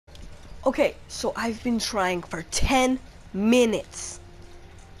Okay, so I've been trying for 10 minutes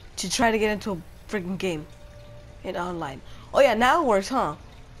to try to get into a freaking game in online. Oh yeah, now it works, huh?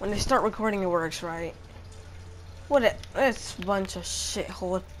 When they start recording, it works, right? It's a bunch of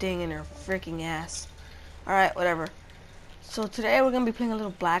shithole thing in their freaking ass. Alright, whatever. So today we're gonna be playing a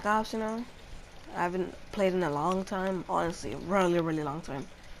little Black Ops, you know? I haven't played in a long time, honestly, a really long time.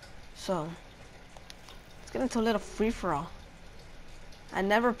 So, let's get into a little free-for-all. I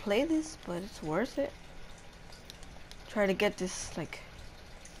never play this, but it's worth it. Try to get this, like,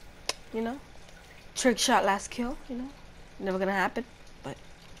 you know? Trick shot last kill, you know? Never gonna happen, but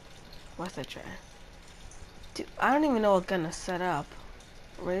what's the try? Dude, I don't even know what gun to set up.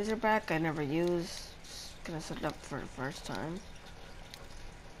 Razorback I never use. Just gonna set it up for the first time.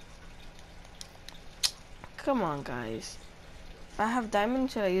 Come on, guys. If I have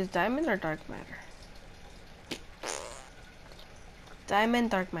diamond, should I use diamond or dark matter?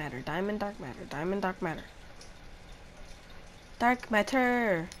 Diamond, dark matter, diamond, dark matter, diamond, dark matter. Dark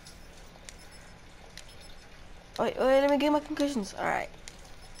matter! Wait, let me get my conclusions. Alright.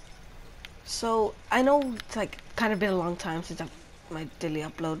 So, I know it's like kind of been a long time since I've my daily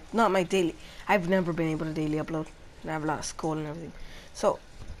upload. Not my daily. I've never been able to daily upload. And I have a lot of school and everything. So,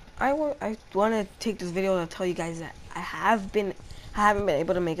 I want to take this video to tell you guys that I haven't been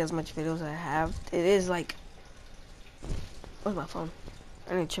able to make as much videos as I have. It is like, where's my phone?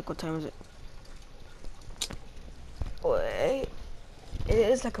 I need to check what time is it. Wait, it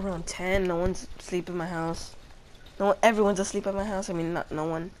is like around 10. No one's asleep in my house. Everyone's asleep at my house. I mean, not no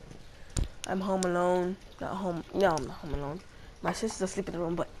one. I'm home alone. Not home. No, I'm not home alone. My sister's asleep in the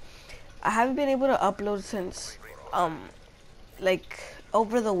room, but I haven't been able to upload since, like,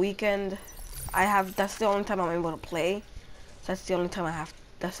 over the weekend. That's the only time I'm able to play. That's the only time I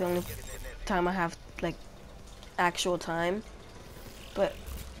have, like, actual time. But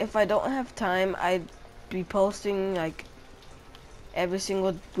if I don't have time, I'd be posting, like, every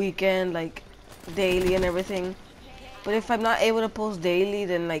single weekend, like, daily and everything. But if I'm not able to post daily,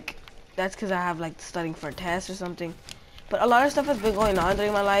 then, like, that's because I have, like, studying for a test or something. But a lot of stuff has been going on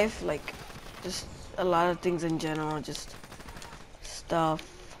during my life, like, just a lot of things in general, just stuff,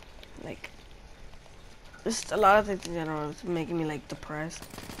 like, just a lot of things in general. It's making me, like, depressed.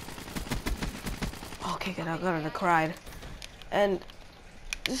 Okay, good, I got it, cried. And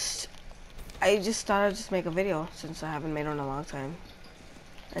I just thought I'd just make a video since I haven't made one in a long time.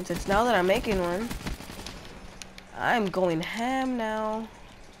 And since now that I'm making one, I'm going ham now.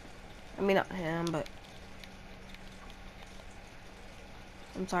 I mean, not ham, but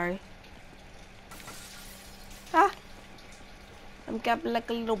I'm sorry. Ah! I'm gapped like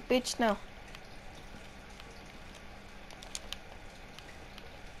a little bitch now.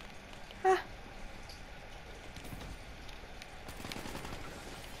 Ah!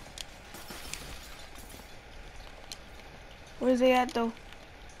 Where's he at, though?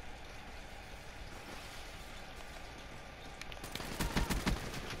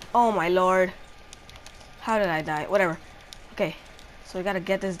 Oh my lord. How did I die? Whatever. Okay. So we gotta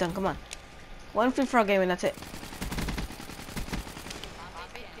get this done. Come on. One free-for-all game and that's it.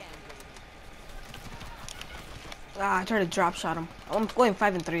 Ah, I tried to drop shot him. I'm going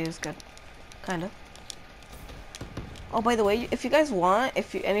 5 and 3 is good. Kinda. Oh, by the way, if you guys want,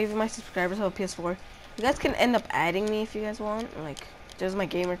 any of my subscribers have a PS4, you guys can end up adding me if you guys want. Like, there's my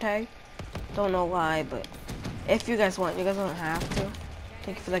gamer tag. Don't know why, but if you guys want, you guys don't have to.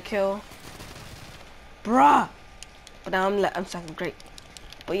 Thank you for the kill. Bruh! But now I'm second, great.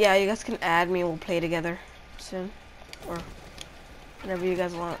 But yeah, you guys can add me, we'll play together soon. Or whenever you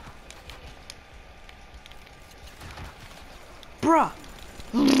guys want. Bruh!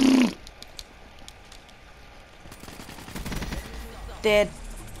 Dead.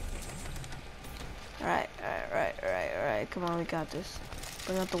 Alright. Come on, we got this.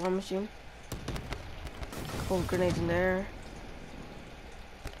 Bring out the war machine. Couple grenades in there.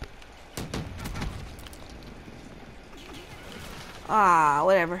 Ah,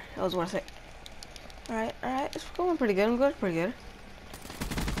 whatever. That was worth it. Alright. It's going pretty good. I'm good, pretty good.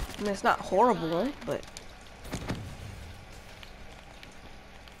 I mean, it's not horrible, but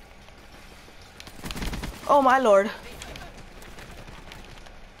oh my lord.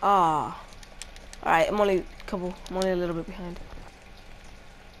 Ah. Alright, I'm only a little bit behind.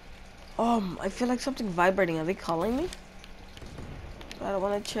 I feel like something vibrating. Are they calling me? I don't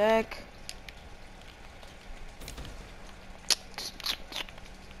want to check.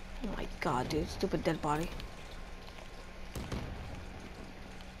 Oh my god, dude. Stupid dead body.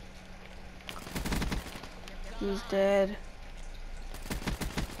 He's dead.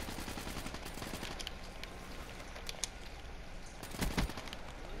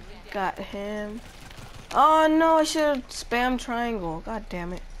 Got him. Oh no, I should have spammed triangle. God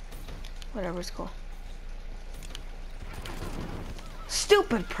damn it. Whatever it's called.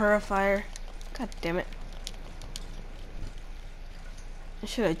 Stupid purifier. God damn it. I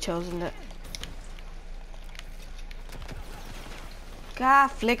should have chosen that. God,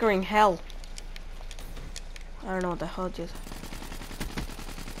 flickering hell. I don't know what the hell just.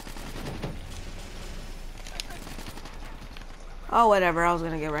 Oh, whatever. I was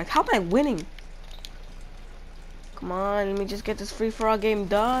gonna get wrecked. How am I winning? Come on, let me just get this free-for-all game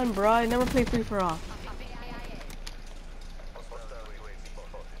done, bro. I never play free-for-all.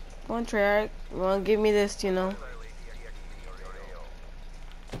 Come on, Treyarch. You wanna give me this, you know?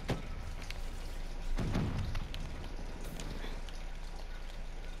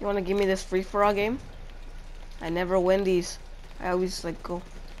 You wanna give me this free-for-all game? I never win these. I always like go.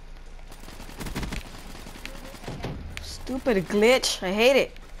 Stupid glitch. I hate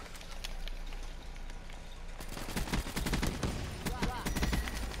it.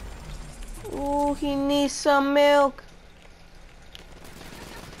 Ooh, he needs some milk.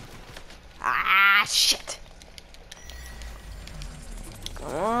 Ah, shit.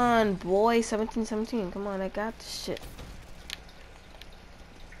 Come on, boy. 17-17. Come on, I got this shit.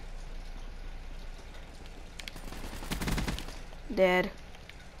 Dead.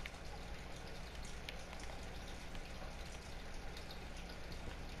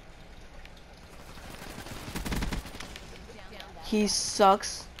 He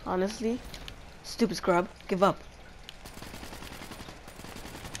sucks, honestly. Stupid scrub. Give up.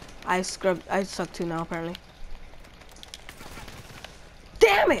 I suck too now, apparently.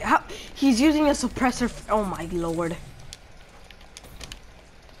 Damn it! How he's using a suppressor. Oh my lord.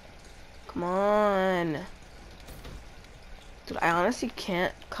 Come on. Dude, I honestly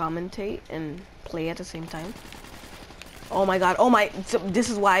can't commentate and play at the same time. Oh my god. Oh my. So this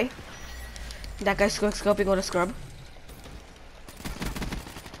is why. That guy's scoping on a scrub.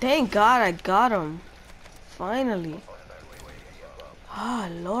 Thank god I got him. Finally. Ah,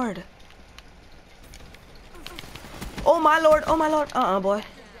 lord. Oh my lord. Oh my lord. Boy.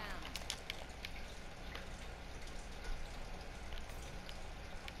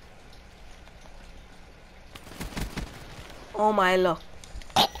 Oh my lord.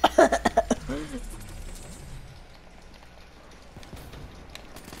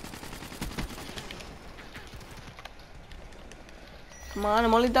 Come on,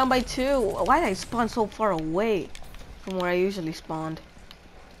 I'm only down by 2. Why did I spawn so far away from where I usually spawned?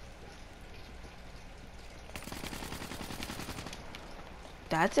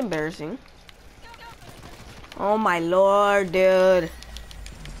 That's embarrassing. Oh my lord, dude.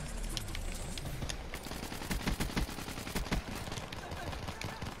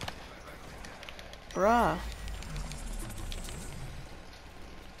 Bruh.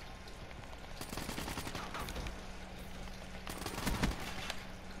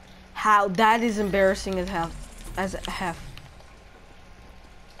 How? That is embarrassing as hell. As F.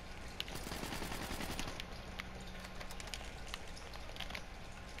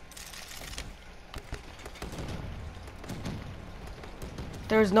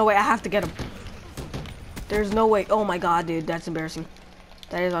 There's no way. I have to get him. There's no way. Oh my god, dude. That's embarrassing.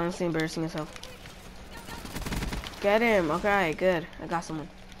 That is honestly embarrassing as hell. Get him. Okay, good. I got someone.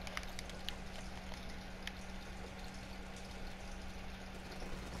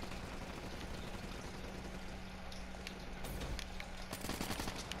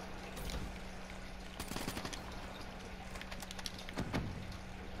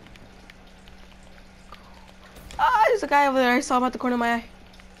 Ah, there's a guy over there. I saw him at the corner of my eye.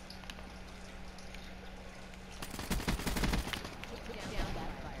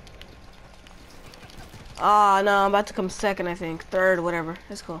 Ah, no, I'm about to come second, I think. Third, whatever.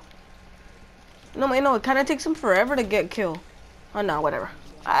 It's cool. No, it kind of takes him forever to get killed. Oh, no, whatever.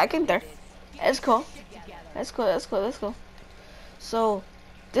 I came there. It's cool. That's cool, that's cool, that's cool. So,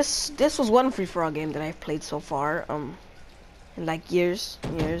 this was one free-for-all game that I've played so far. In like years.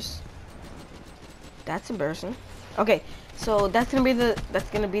 That's embarrassing. Okay, so that's gonna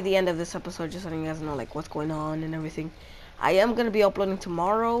be the end of this episode. Just letting you guys know like what's going on and everything. I am gonna be uploading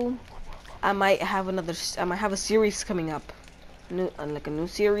tomorrow. I might have a series coming up, like a new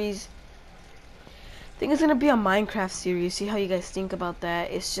series. I think it's gonna be a Minecraft series. See how you guys think about that.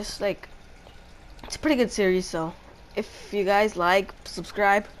 It's just like it's a pretty good series. So if you guys like,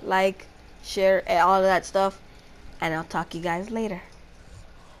 subscribe, like, share, and all of that stuff. And I'll talk to you guys later.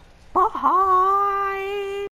 Bye.